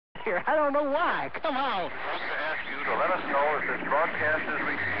here. I don't know why. Come on. I'd like to ask you to let us know if this broadcast is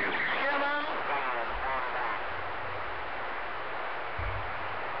reaching you. Come on.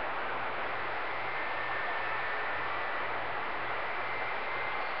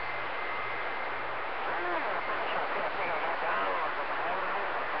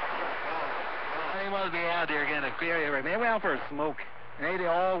 They must be out there getting a clear area. They went out for a smoke. They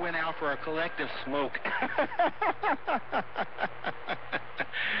all went out for a collective smoke.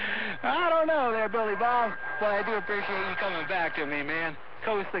 I don't know there, Billy Bob, but I do appreciate you coming back to me, man.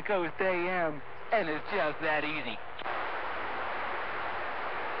 Coast to Coast AM, and it's just that easy.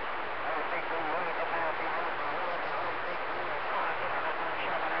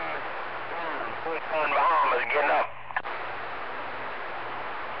 Bahamas getting up.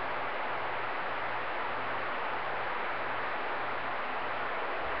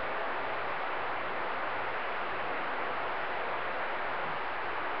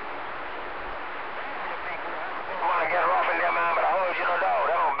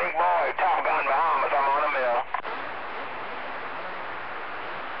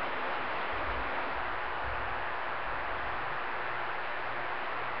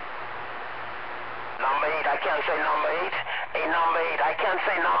 I can't say number 8. Number 8. I can't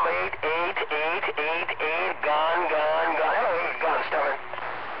say number 8. 8. Gun. Hello, 8 gun, Stubborn.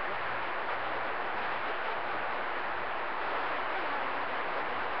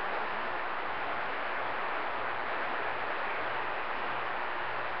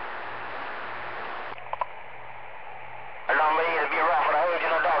 Number 8, it'll be rough, but I heard you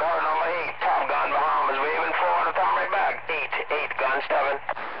no doubt. Hello, number 8. Top Gun, Bahamas, waving forward and come right back. 8 gun, Stubborn.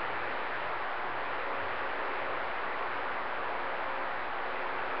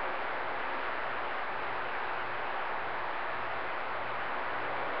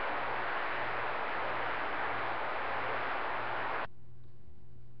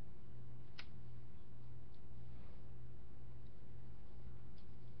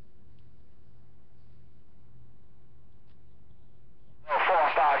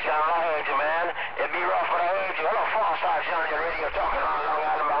 I heard you, man. It'd be rough, but I heard you. Hello, 4-Star John, your radio talking on Long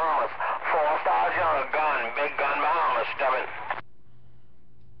Island, Bahamas. 4-Star John, gun, big gun, Bahamas, Stubborn.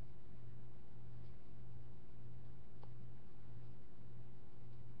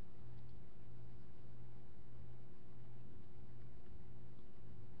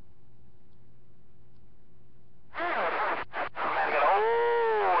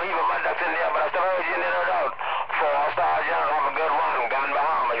 Even mud ducks in there, but I still heard you in there, no doubt. 4-Star John, have a good one. Gun,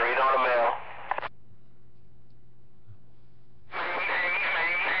 Bahamas, read on the mail.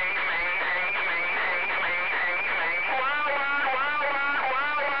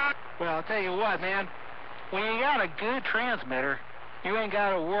 Well, I'll tell you what, man. When you got a good transmitter, you ain't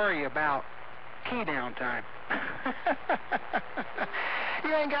got to worry about key down time.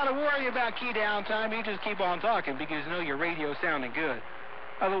 You ain't got to worry about key down time. You just keep on talking because you know your radio's sounding good.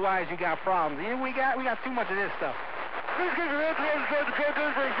 Otherwise, you got problems. We got too much of this stuff.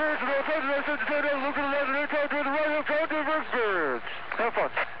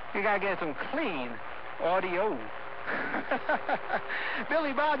 You got to get some clean audio.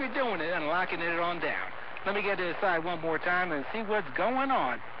 Billy Bob, you're doing it and locking it on down. Let me get to the side one more time and see what's going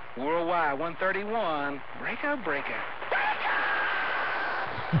on. Worldwide 131, breaker.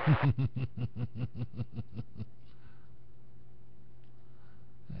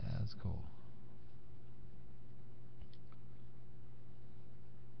 Yeah, that's cool.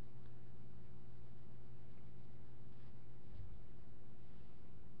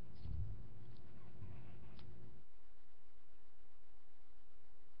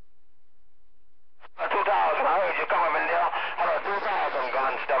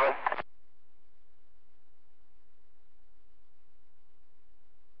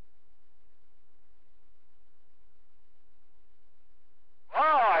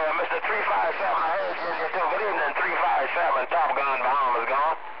 Top Gun, Bahamas,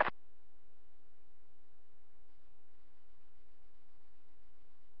 gone.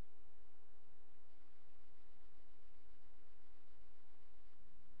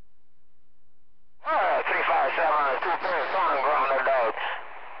 All right, 357 is 2 pairs, Sonic ground there, dog.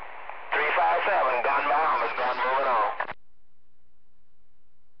 357, Gun, Bahamas, gun, moving on.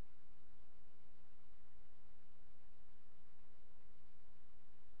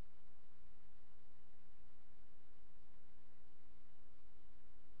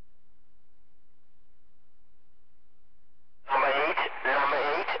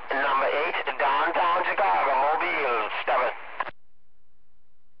 Number 8, downtown Chicago, Mobile, Stubborn.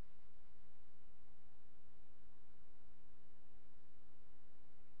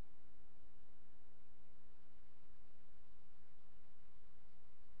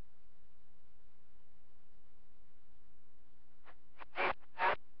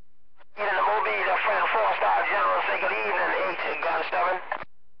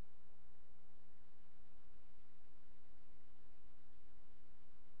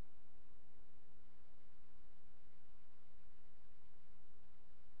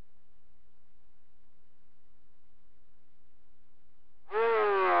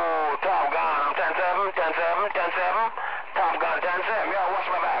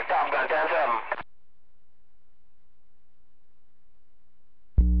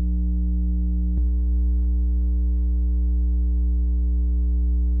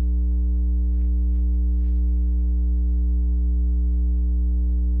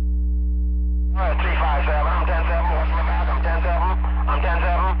 357. I'm 10-7. What's my back? I'm 10-7. I'm 10-7.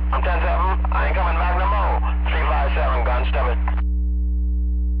 I'm 10-7. I ain't coming back no more. 357, gun, step it.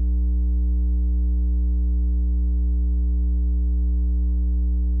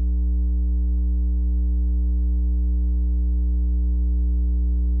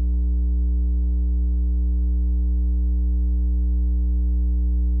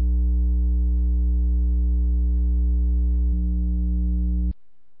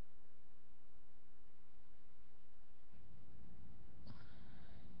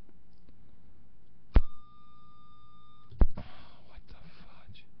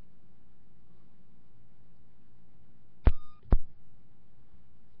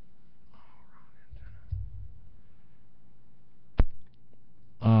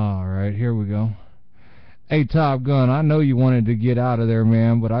 Alright, here we go. Hey, Top Gun, I know you wanted to get out of there,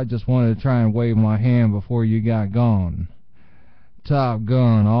 man, but I just wanted to try and wave my hand before you got gone. Top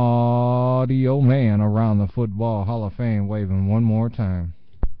Gun, audio man around the Football Hall of Fame, waving one more time.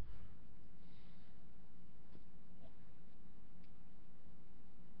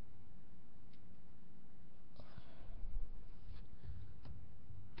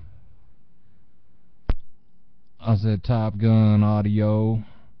 I said Top Gun audio.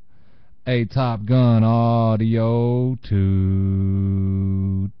 Hey, Top Gun audio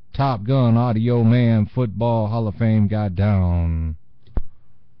to Top Gun audio man, Football Hall of Fame got down.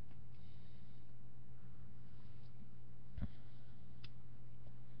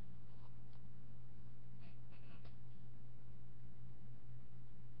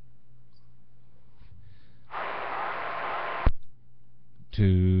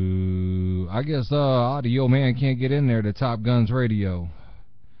 To, I guess audio man can't get in there to Top Gun's radio.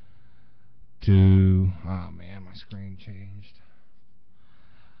 To, oh man, my screen changed.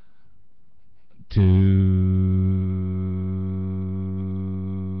 To,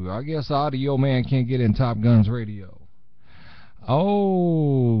 I guess audio man can't get in Top Gun's radio.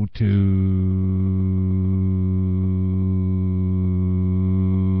 Oh, to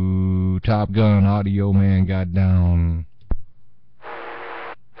Top Gun audio man got down.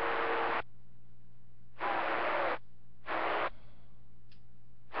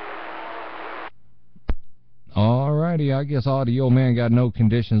 Alrighty, I guess audio man got no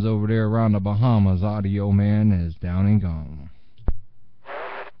conditions over there around the Bahamas. Audio man is down and gone.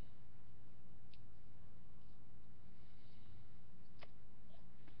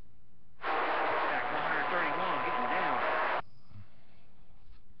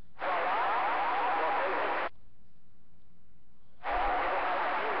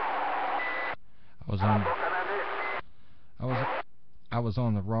 I was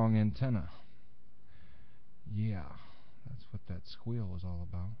on the wrong antenna. Yeah, that's what that squeal was all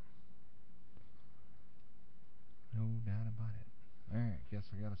about. No doubt about it. Alright, guess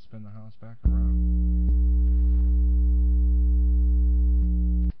I gotta spin the house back around.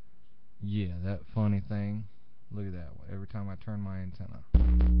 Yeah, that funny thing. Look at that. Every time I turn my antenna.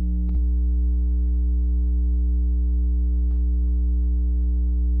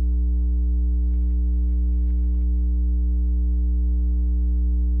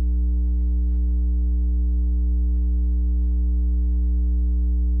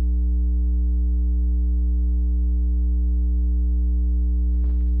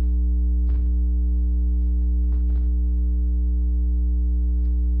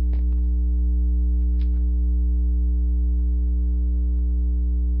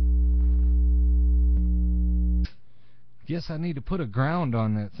 Guess I need to put a ground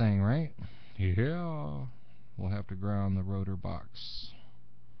on that thing, right? Yeah. We'll have to ground the rotor box.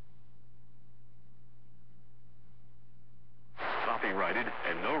 Copyrighted,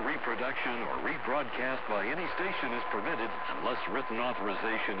 and no reproduction or rebroadcast by any station is permitted unless written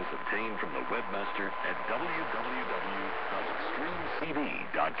authorization is obtained from the webmaster at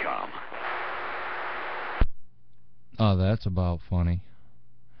www.extremecd.com. Oh, that's about funny.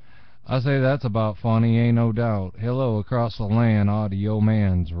 I say that's about funny, ain't no doubt. Hello across the land, audio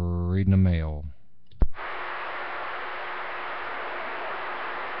man's reading the mail.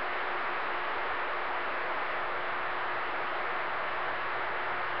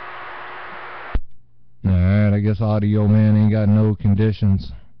 Alright, I guess audio man ain't got no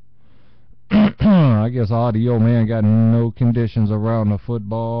conditions. I guess audio man got no conditions around the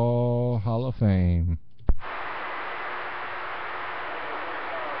Football Hall of Fame.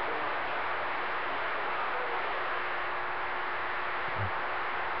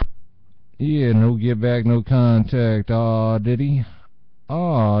 Yeah, no get back, no contact. Aw, did he?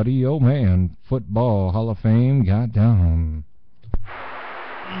 Audio man, Football Hall of Fame got down.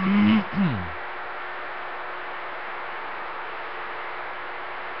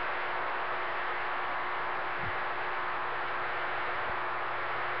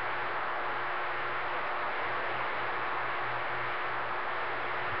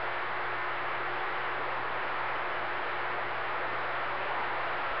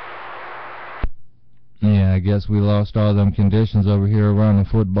 Yeah, I guess we lost all them conditions over here around the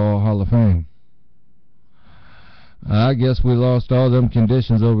Football Hall of Fame. I guess we lost all them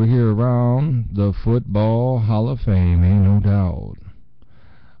conditions over here around the Football Hall of Fame, ain't no doubt.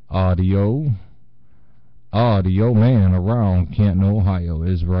 Audio Man around Canton, Ohio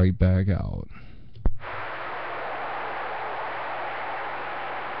is right back out.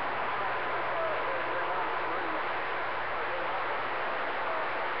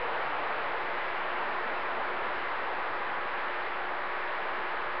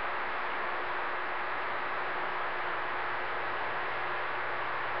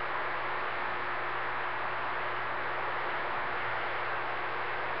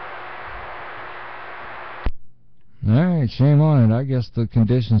 Alright, shame on it. I guess the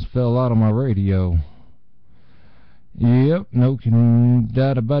conditions fell out of my radio. Yep, no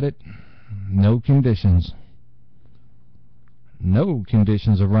doubt about it. No conditions. No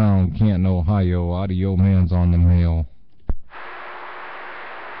conditions around Canton, Ohio. Audio Man's on the mail.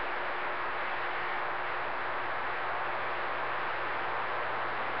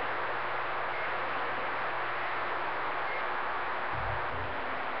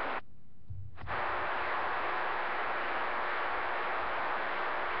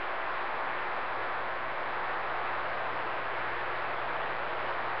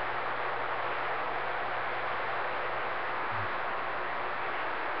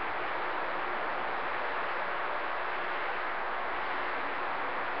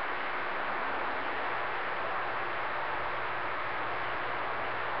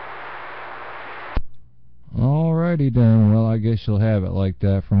 Alrighty then, well I guess you'll have it like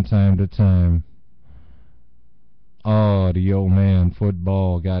that from time to time. Audio Man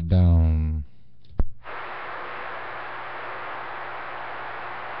Football got down.